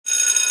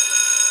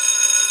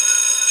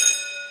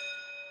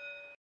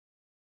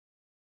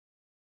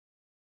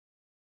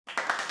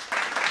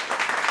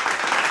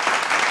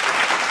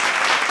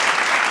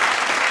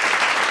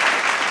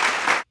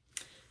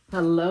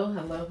Hello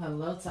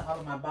to all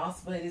of my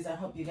boss ladies. I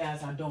hope you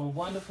guys are doing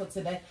wonderful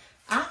today.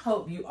 I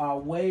hope you are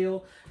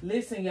well.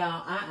 Listen,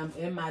 y'all, I am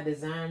in my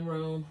design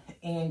room.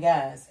 And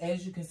guys,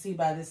 as you can see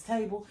by this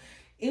table,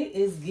 it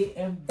is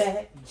getting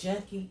back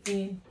junky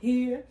in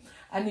here.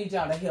 I need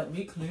y'all to help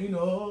me clean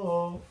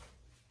up.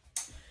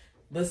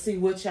 But see,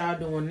 what y'all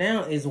doing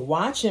now is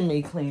watching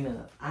me clean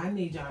up. I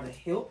need y'all to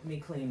help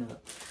me clean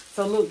up.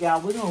 So look,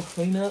 y'all, we're going to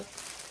clean up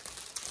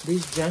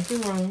this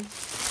junky room.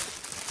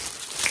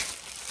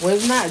 Well,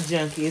 it's not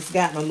junky. It's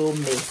gotten a little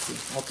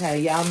messy.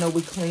 Okay, y'all know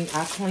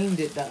I cleaned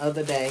it the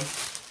other day.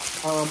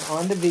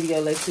 On the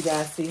video, let you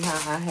guys see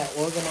how I have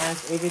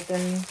organized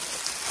everything.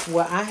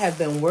 Well, I have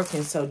been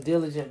working so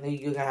diligently,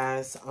 you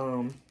guys,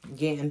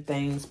 getting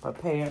things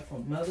prepared for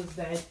Mother's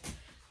Day.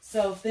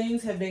 So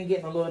things have been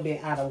getting a little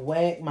bit out of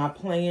whack. My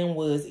plan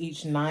was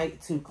each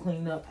night to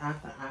clean up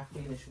after I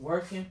finish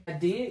working. I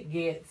did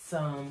get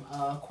some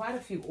quite a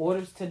few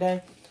orders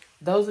today.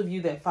 Those of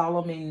you that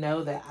follow me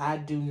know that I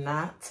do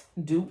not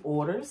do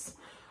orders,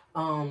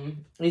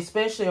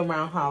 especially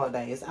around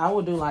holidays. I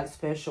will do like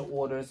special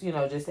orders, you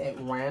know, just at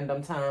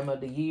random time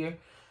of the year.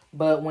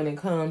 But when it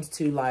comes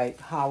to like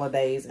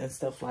holidays and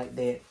stuff like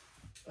that,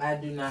 I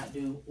do not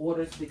do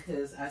orders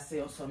because I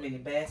sell so many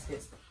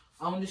baskets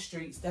on the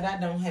streets that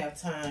I don't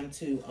have time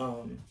to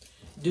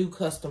do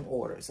custom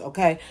orders.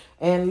 Okay,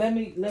 and let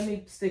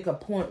me stick a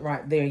point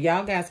right there.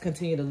 Y'all guys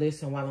continue to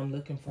listen while I'm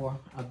looking for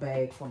a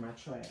bag for my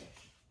trash.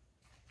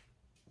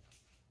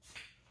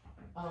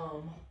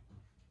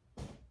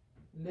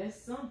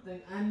 That's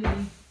something I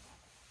need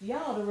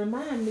y'all to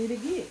remind me to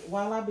get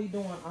while I be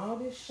doing all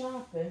this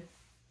shopping.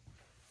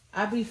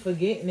 I be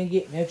forgetting to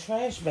get a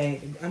trash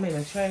bag. I mean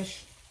a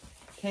trash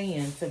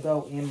can to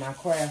go in my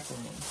craft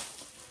room.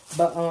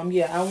 But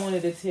yeah, I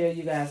wanted to tell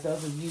you guys,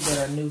 those of you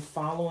that are new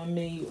following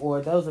me, or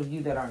those of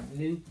you that are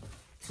new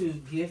to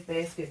gift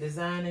basket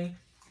designing,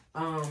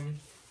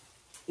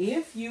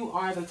 if you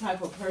are the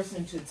type of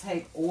person to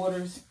take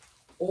orders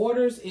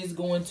is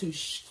going to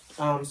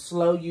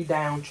slow you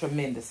down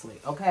tremendously,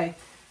 okay?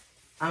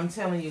 I'm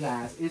telling you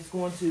guys, it's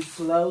going to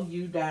slow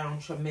you down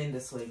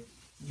tremendously.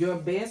 Your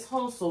best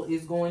hustle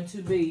is going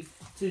to be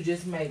to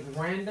just make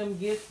random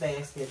gift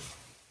baskets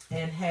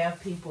and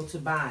have people to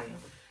buy them.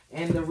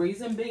 And the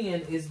reason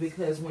being is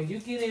because when you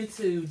get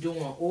into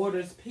doing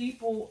orders,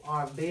 people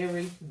are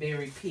very,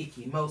 very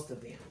picky, most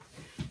of them.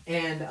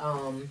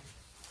 And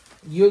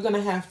you're going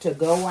to have to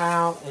go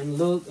out and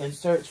look and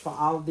search for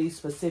all of these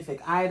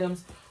specific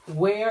items.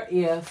 Where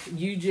if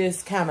you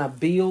just kind of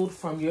build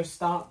from your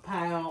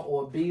stockpile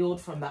or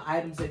build from the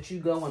items that you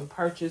go and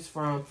purchase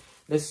from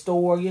the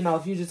store, you know,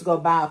 if you just go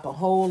buy up a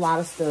whole lot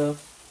of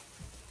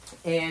stuff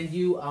and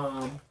you,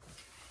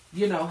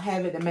 you know,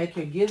 have it to make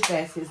your gift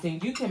baskets, then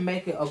you can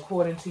make it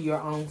according to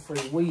your own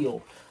free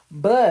will.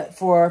 But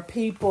for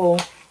people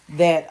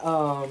that,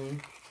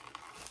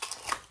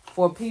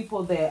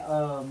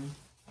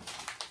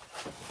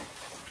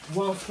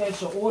 want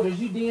special orders,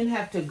 you then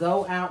have to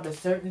go out to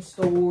certain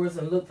stores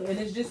and look for, and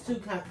it's just too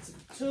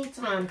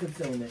time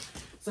consuming.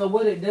 So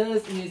what it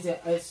does is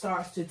it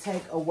starts to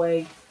take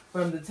away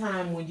from the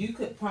time when you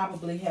could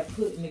probably have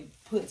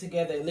put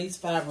together at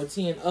least 5 or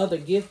 10 other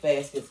gift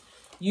baskets.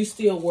 You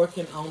still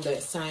working on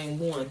that same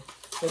one.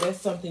 So that's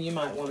something you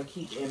might want to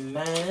keep in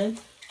mind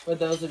for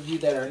those of you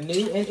that are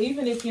new. And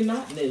even if you're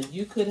not new,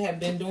 you could have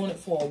been doing it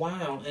for a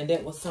while and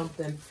that was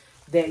something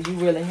that you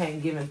really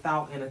hadn't given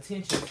thought and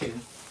attention to.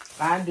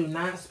 I do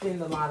not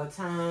spend a lot of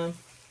time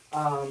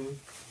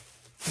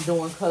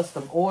doing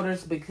custom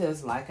orders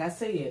because, like I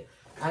said,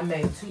 I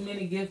make too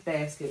many gift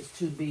baskets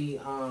to be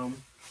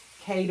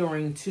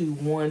catering to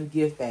one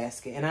gift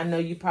basket. And I know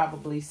you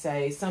probably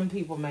say, some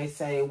people may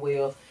say,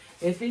 well,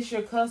 if it's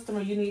your customer,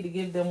 you need to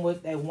give them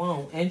what they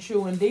want. And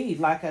true indeed,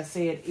 like I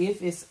said,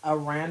 if it's a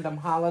random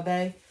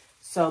holiday,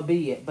 so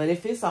be it. But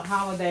if it's a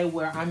holiday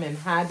where I'm in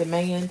high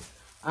demand,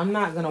 I'm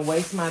not going to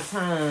waste my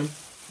time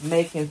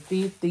making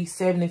 $50,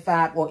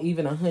 $75, or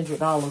even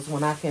 $100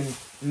 when I can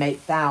make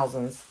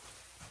thousands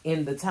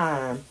in the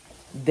time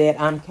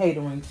that I'm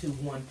catering to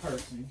one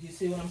person. You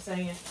see what I'm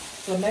saying?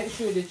 So make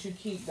sure that you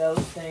keep those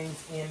things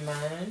in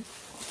mind.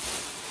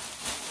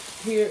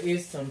 Here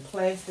is some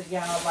plastic,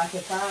 y'all. Like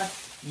if I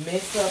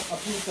mess up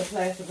a piece of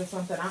plastic or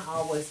something, I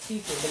always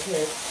keep it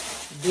because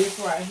this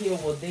right here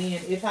will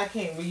then, if I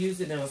can't reuse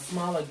it in a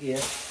smaller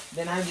gift,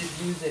 then I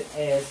just use it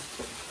as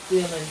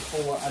filling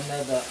for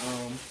another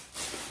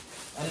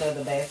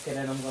basket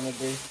that I'm going to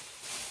do.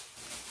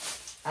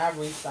 I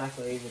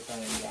recycle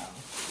everything, y'all.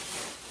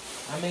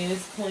 I mean,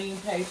 it's clean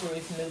paper,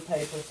 it's new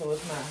paper, so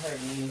it's not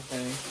hurting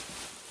anything.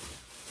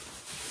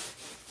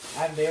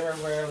 I very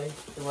rarely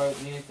throw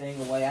anything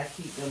away. I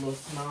keep the little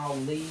small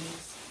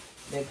leaves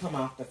that come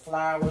off the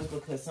flowers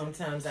because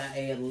sometimes I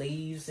add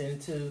leaves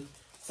into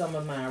some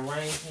of my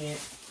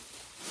arrangements.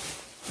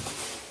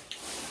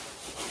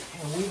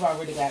 And we've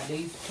already got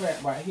these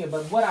prepped right here.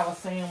 But what I was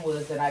saying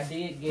was that I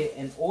did get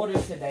an order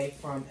today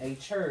from a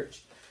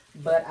church.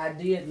 But I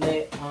did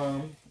let,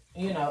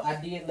 you know, I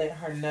did let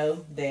her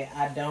know that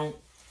I don't,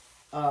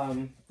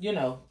 you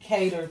know,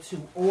 cater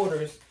to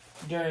orders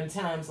during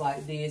times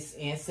like this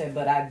and said,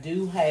 but I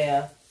do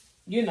have,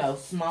 you know,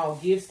 small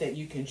gifts that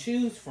you can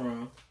choose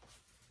from.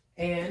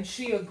 And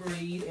she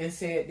agreed and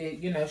said that,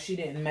 you know, it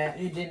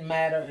didn't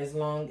matter as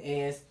long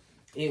as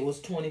it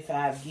was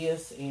 25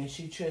 gifts, and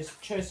she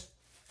trusted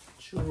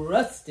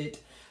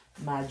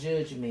my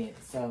judgment.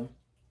 So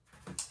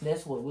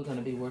that's what we're going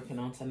to be working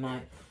on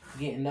tonight,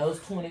 getting those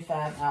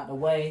 25 out the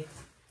way.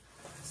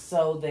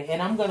 So that,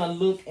 and I'm going to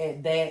look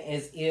at that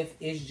as if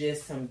it's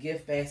just some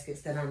gift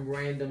baskets that I'm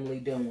randomly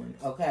doing,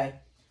 okay?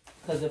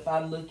 Because if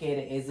I look at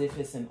it as if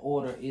it's an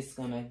order, it's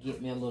going to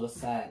get me a little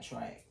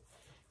sidetracked.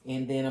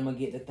 And then I'm going to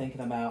get to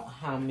thinking about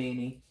how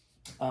many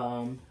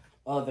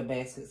other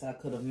baskets I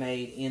could have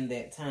made in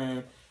that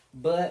time.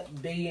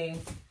 But being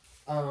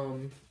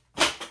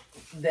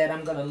that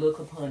I'm going to look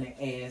upon it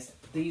as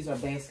these are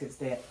baskets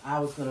that I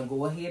was going to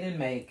go ahead and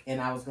make,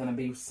 and I was going to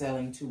be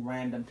selling to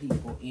random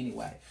people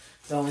anyway.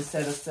 So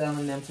instead of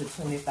selling them to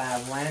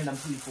 25 random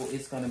people,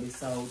 it's going to be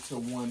sold to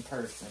one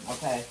person,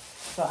 okay?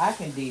 So I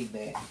can dig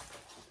that.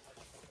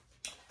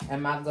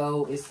 And my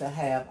goal is to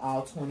have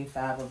all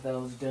 25 of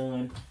those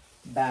done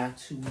by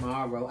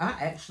tomorrow. I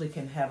actually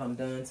can have them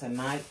done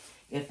tonight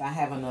if I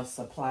have enough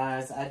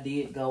supplies. I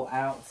did go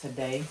out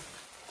today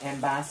and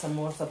buy some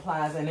more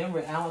supplies, and in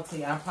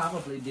reality I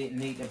probably didn't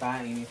need to buy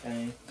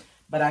anything,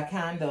 but I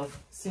kind of,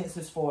 since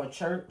it's for a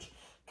church,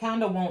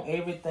 kind of want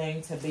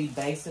everything to be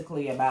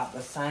basically about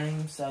the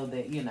same, so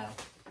that, you know,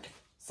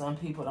 some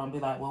people don't be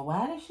like, well,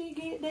 why did she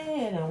get that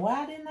and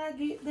why didn't I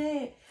get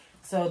that?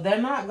 So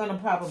they're not going to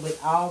probably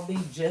all be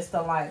just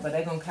alike, but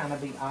they're going to kind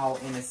of be all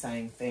in the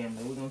same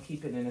family. We're going to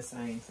keep it in the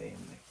same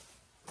family.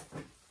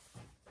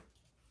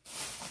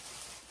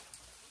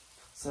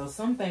 So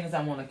some things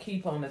I want to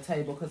keep on the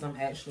table because I'm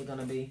actually going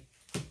to be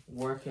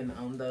working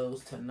on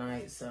those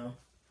tonight. So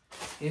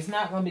it's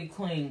not going to be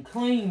clean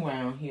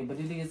around here, but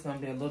it is going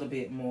to be a little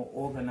bit more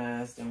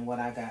organized than what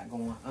I got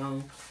going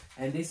on.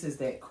 And this is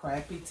that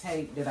crappy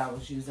tape that I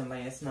was using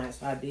last night.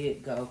 So I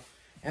did go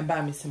and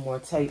buy me some more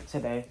tape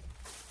today.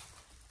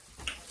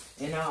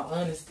 In all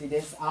honesty,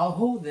 that's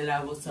all that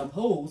I was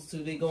supposed to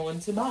be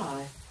going to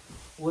buy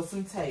was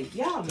some tape.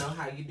 Y'all know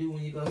how you do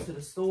when you go to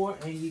the store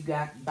and you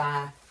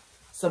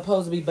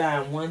supposed to be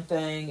buying one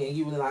thing, and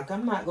you were like,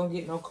 I'm not going to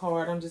get no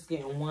card. I'm just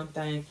getting one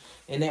thing.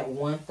 And that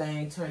one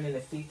thing turned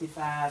into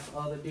 55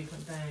 other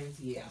different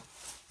things. Yeah,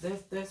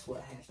 that's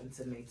what happened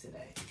to me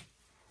today.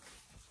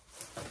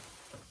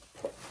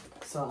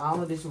 So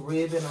all of this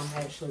ribbon,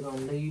 I'm actually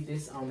going to leave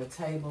this on the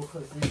table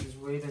because this is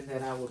ribbon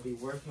that I will be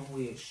working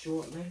with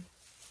shortly.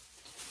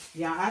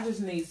 Yeah, I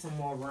just need some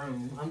more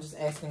room. I'm just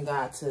asking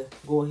God to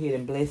go ahead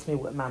and bless me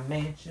with my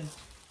mansion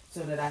so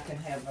that I can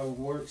have a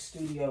work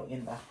studio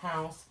in the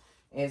house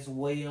as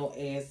well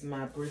as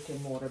my brick and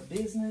mortar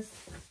business.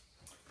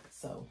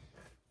 So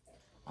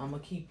I'm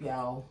going to keep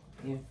y'all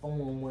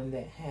informed when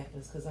that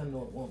happens because I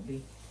know it won't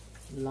be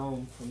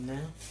long from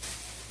now.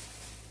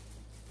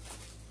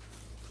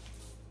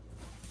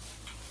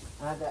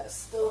 I got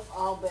stuff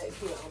all back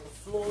here on the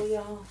floor,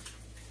 y'all.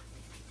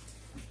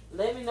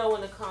 Let me know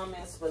in the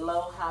comments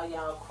below how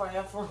y'all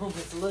craft room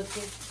is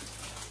looking.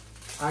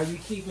 Are you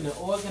keeping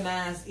it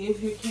organized?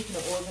 If you're keeping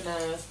it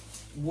organized,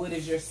 what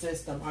is your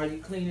system? Are you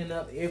cleaning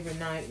up every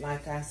night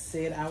like I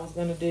said I was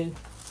going to do?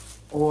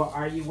 Or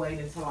are you waiting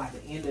until like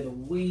the end of the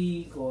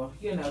week? Or,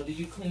 you know, do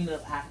you clean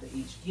up after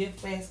each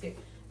gift basket?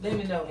 Let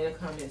me know in the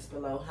comments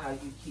below how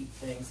you keep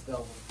things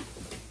going.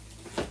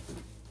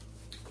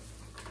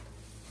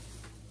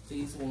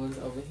 These ones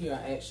over here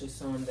are actually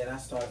some that I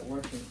started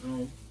working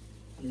on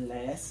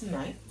last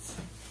night.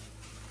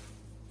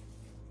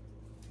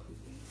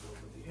 Put these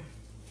over there.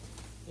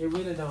 It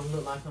really don't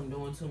look like I'm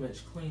doing too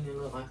much cleaning. It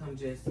look like I'm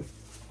just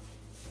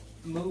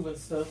moving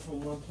stuff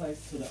from one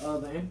place to the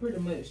other. And pretty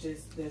much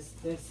that's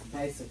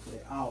basically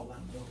all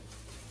I'm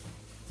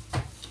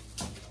doing.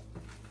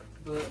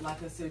 But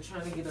like I said,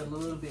 trying to get a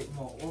little bit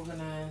more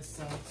organized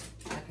so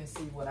I can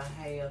see what I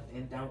have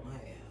and don't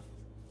have.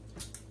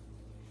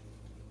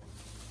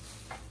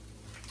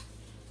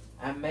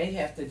 I may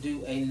have to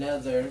do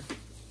another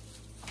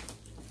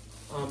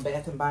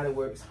Bath and Body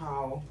Works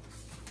haul.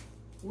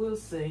 We'll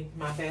see.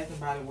 My Bath and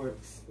Body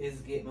Works is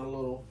getting a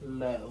little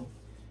low.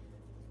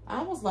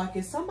 I was like,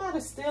 is somebody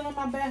stealing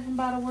my Bath and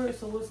Body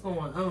Works or what's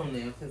going on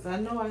there? Because I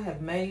know I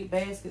have made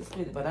baskets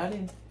with it, but I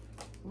didn't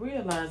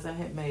realize I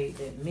had made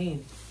that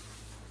many.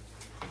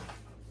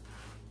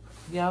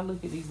 Y'all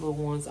look at these little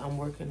ones I'm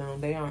working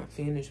on. They aren't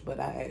finished, but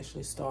I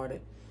actually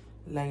started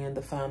laying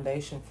the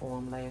foundation for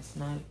them last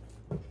night.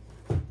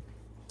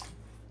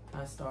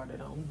 I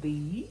started on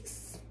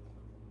these.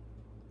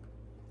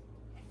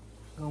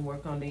 Gonna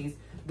work on these.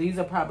 These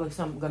are probably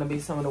gonna be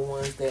some of the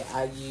ones that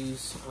I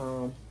use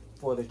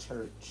for the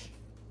church.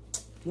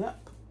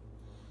 Yep.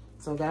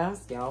 So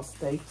guys, y'all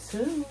stay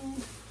tuned.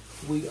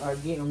 We are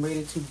getting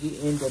ready to get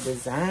in the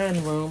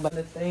design room. But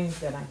the things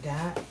that I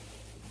got,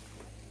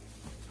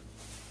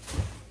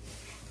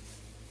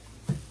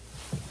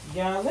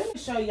 y'all, let me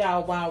show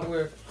y'all while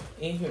we're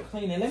in here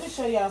cleaning. Let me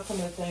show y'all some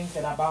of the things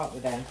that I bought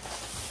today.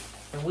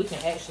 And we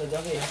can actually go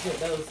ahead and put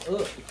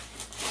those up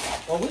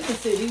Or we can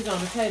sit these on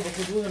the table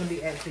because we're going to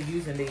be actually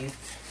using these.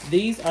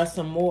 These are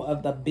some more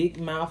of the big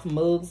mouth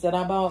mugs that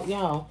I bought,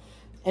 y'all.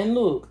 And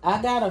look,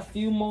 I got a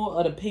few more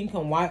of the pink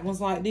and white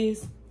ones like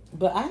this.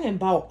 But I didn't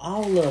bought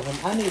all of them.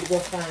 I need to go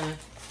find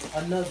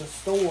another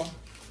store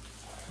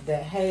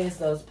that has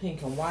those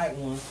pink and white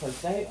ones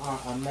because they are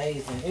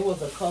amazing. It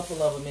was a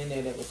couple of them in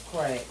there that was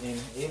cracked and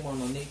it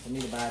wasn't no need for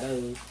me to buy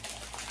those.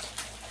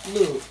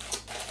 Look,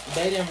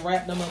 they didn't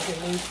wrap them up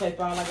in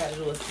newspaper. All I got to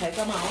do is take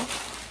them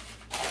off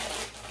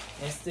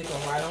and stick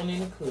them right on in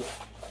the cook.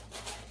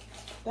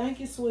 Thank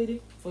you,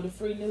 sweetie, for the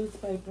free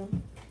newspaper.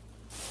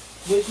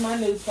 Which my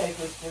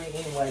newspaper is free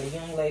anyway. The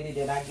young lady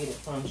that I get it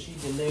from, she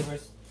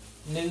delivers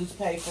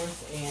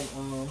newspapers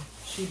and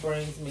she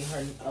brings me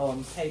her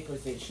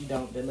papers that she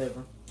don't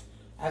deliver.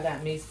 I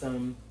got me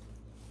some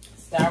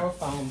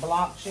styrofoam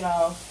blocks,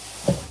 y'all.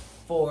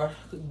 For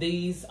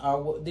these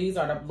are the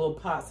little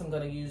pots I'm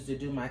gonna use to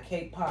do my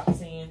cake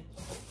pops in.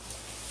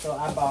 So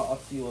I bought a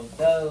few of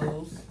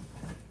those.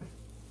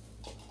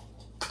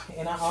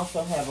 And I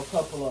also have a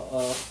couple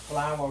of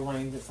flower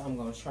rings that I'm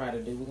going to try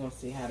to do. We're going to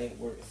see how that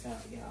works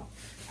out, y'all.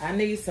 I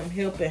need some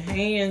helping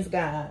hands,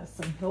 guys.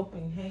 Some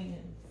helping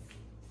hands.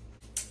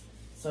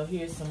 So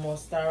here's some more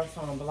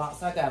styrofoam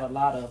blocks. I got a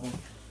lot of them.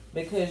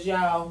 Because,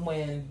 y'all,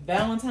 when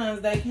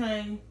Valentine's Day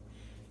came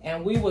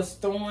and we was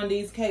throwing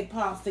these cake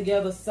pops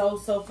together so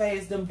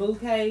fast, them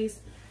bouquets,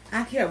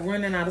 I kept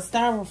running out of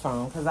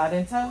styrofoam. Because I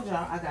done told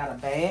y'all I got a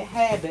bad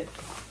habit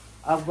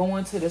of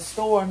going to the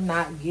store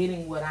not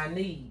getting what I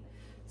need.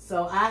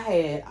 So I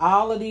had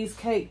all of these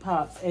cake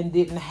pops and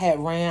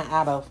ran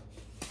out of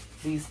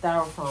these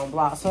styrofoam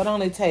blocks. So it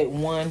only take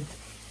one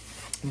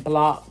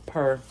block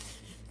per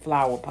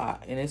flower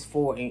pot. And it's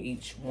 4 in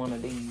each one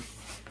of these.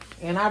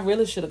 And I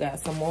really should have got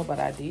some more, but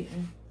I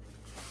didn't.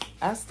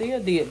 I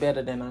still did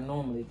better than I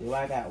normally do.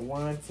 I got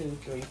 1, 2,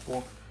 3,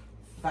 4,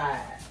 5.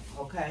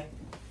 Okay.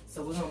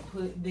 So we're going to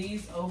put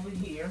these over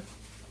here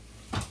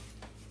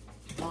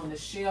on the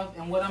shelf.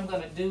 And what I'm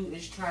going to do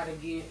is try to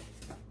get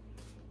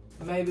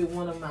maybe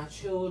one of my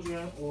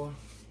children or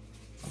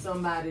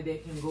somebody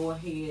that can go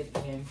ahead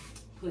and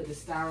put the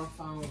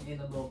styrofoam in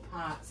the little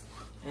pots,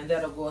 and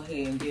that'll go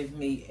ahead and give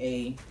me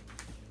a,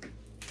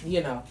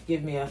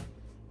 give me a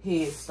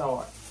head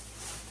start.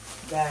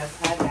 Guys,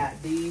 I got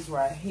these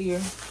right here.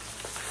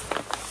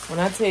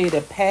 When I tell you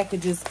the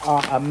packages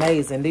are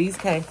amazing. These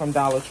came from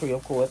Dollar Tree,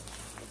 of course.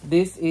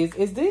 This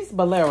is these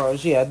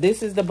Boleros? Yeah,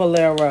 this is the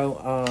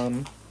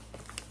Bolero.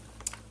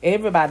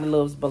 Everybody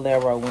loves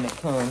Bolero when it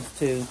comes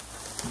to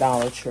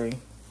Dollar Tree.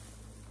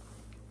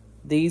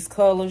 These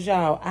colors,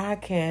 y'all, I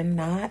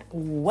cannot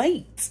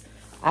wait.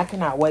 I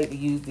cannot wait to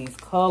use these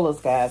colors,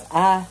 guys.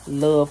 I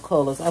love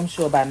colors. I'm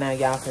sure by now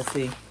y'all can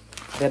see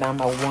that I'm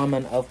a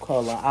woman of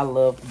color. I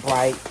love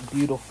bright,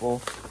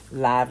 beautiful,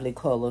 lively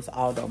colors,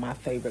 although my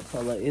favorite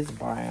color is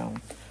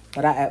brown.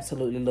 But I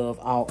absolutely love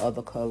all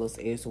other colors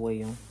as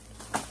well.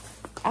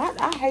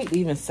 I hate to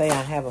even say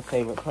I have a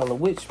favorite color,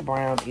 which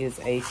brown is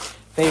a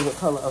favorite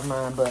color of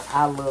mine, but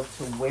I love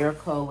to wear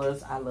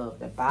colors. I love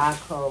to buy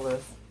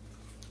colors,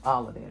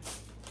 all of that.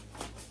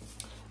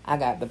 I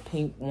got the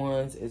pink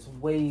ones as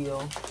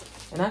well,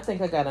 and I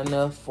think I got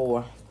enough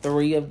for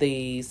 3 of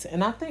these,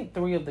 and I think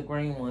 3 of the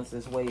green ones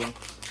as well.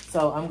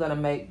 So I'm gonna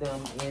make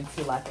them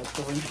into like a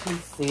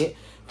 3-piece set.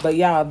 But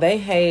y'all, they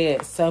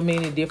had so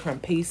many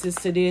different pieces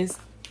to this.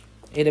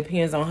 It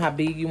depends on how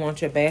big you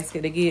want your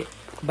basket to get.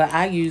 But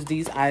I use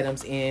these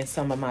items in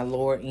some of my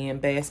lower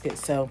end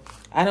baskets. So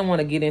I don't want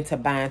to get into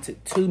buying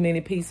too many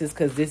pieces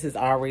because this is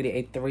already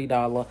a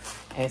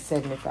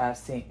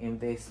 $3.75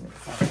 investment.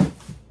 So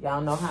y'all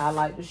know how I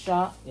like to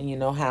shop and you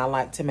know how I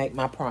like to make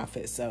my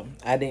profit. So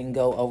I didn't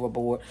go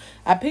overboard.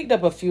 I picked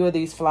up a few of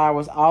these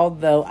flowers,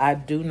 although I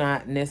do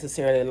not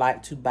necessarily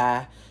like to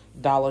buy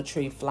Dollar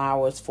Tree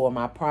flowers for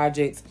my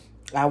projects.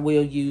 I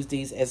will use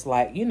these as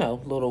like,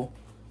 little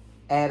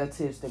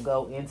additives to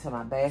go into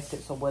my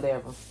baskets or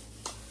whatever.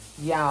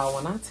 Y'all,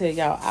 when I tell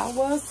y'all, I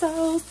was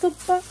so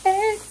super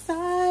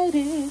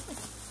excited.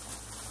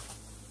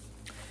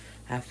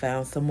 I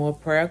found some more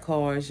prayer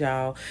cards,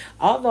 y'all.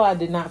 Although I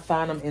did not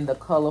find them in the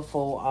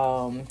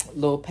colorful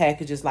little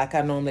packages like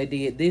I normally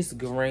did. This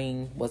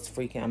green was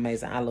freaking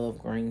amazing. I love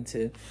green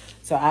too.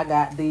 So I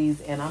got these,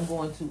 and I'm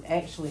going to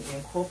actually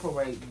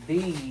incorporate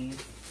these.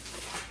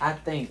 I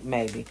think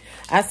maybe.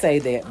 I say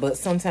that, but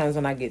sometimes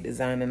when I get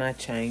designing, I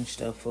change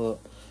stuff up.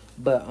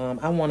 But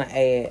I want to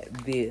add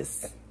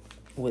this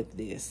with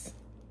this.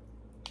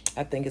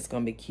 I think it's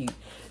going to be cute.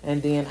 And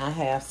then I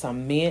have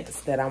some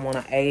mints that I want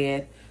to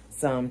add.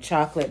 Some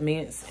chocolate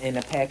mints, and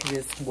the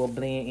packages will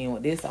blend in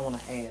with this. I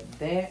want to add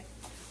that.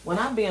 When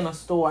I be in a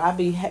store, I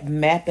be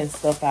mapping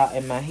stuff out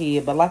in my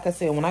head. But like I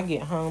said, when I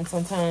get home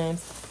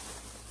sometimes,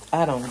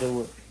 I don't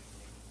do it.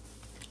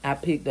 I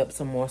picked up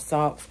some more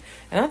socks.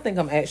 And I think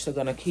I'm actually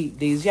going to keep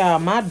these. Y'all,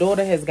 my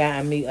daughter has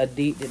gotten me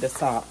addicted to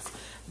socks.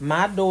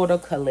 My daughter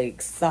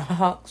collects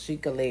socks. She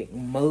collects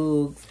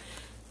mugs.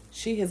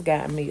 She has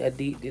gotten me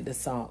addicted to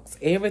socks.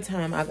 Every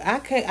time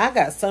I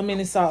got so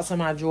many socks in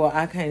my drawer,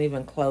 I can't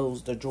even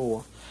close the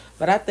drawer.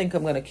 But I think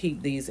I'm going to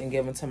keep these and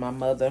give them to my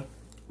mother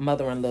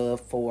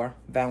mother-in-love for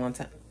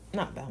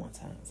not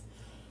Valentine's.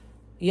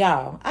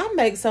 Y'all, I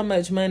make so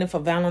much money for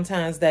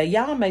Valentine's Day.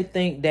 Y'all may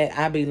think that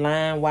I be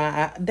lying.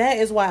 That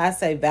is why I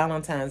say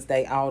Valentine's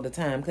Day all the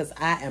time. Because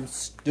I am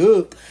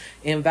stuck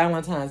in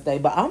Valentine's Day.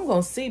 But I'm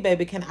going to see,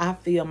 baby, can I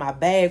fill my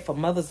bag for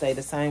Mother's Day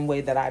the same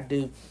way that I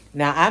do.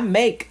 Now, I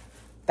make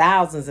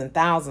thousands and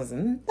thousands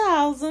and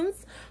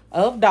thousands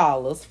of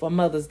dollars for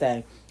Mother's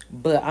Day.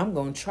 But I'm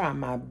going to try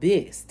my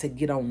best to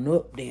get on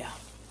up there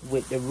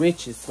with the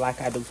riches like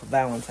I do for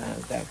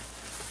Valentine's Day.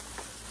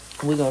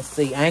 We're going to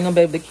see. I ain't going to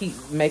be able to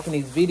keep making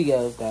these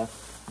videos, though.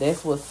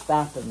 That's what's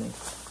stopping me.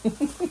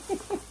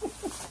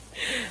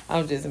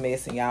 I'm just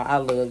messing, y'all. I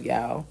love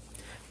y'all.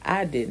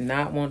 I did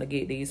not want to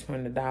get these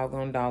from the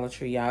doggone Dollar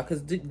Tree, y'all,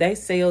 because they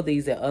sell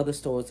these at other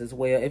stores as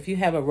well. If you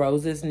have a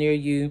Roses near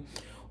you,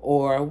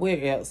 or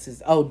where else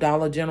is... Oh,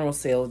 Dollar General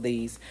sells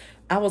these.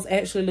 I was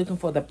actually looking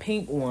for the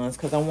pink ones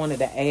because I wanted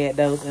to add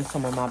those in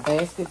some of my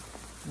baskets,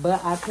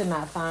 but I could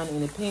not find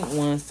any pink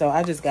ones, so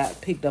I just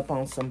got picked up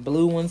on some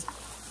blue ones.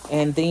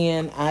 And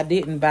then I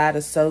didn't buy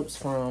the soaps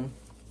from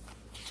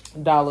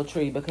Dollar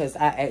Tree because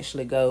I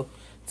actually go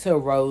to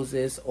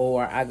Roses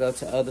or I go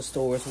to other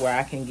stores where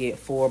I can get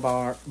 4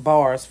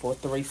 bars for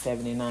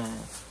 $3.79.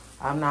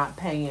 I'm not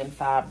paying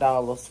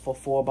 $5 for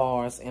 4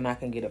 bars and I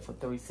can get it for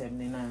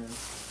 $3.79.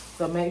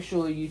 So make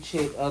sure you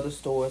check other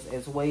stores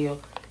as well.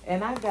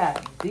 And I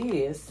got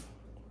this,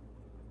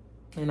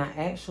 and I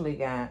actually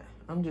got,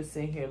 I'm just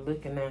sitting here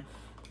looking at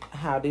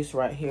how this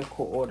right here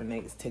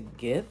coordinates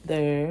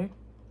together.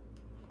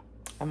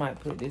 I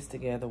might put this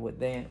together with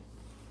that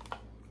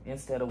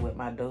instead of with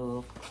my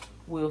Dove.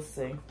 We'll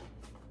see.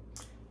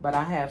 But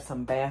I have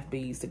some bath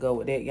beads to go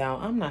with that,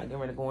 y'all. I'm not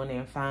going to go in there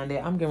and find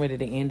it. I'm getting ready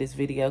to end this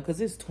video because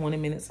it's 20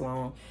 minutes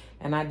long.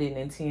 And I didn't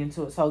intend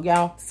to it. So,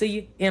 y'all, see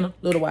you in a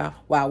little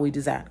while we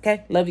design.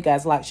 Okay? Love you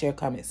guys. Like, share,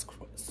 comment,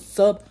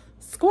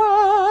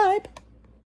 subscribe.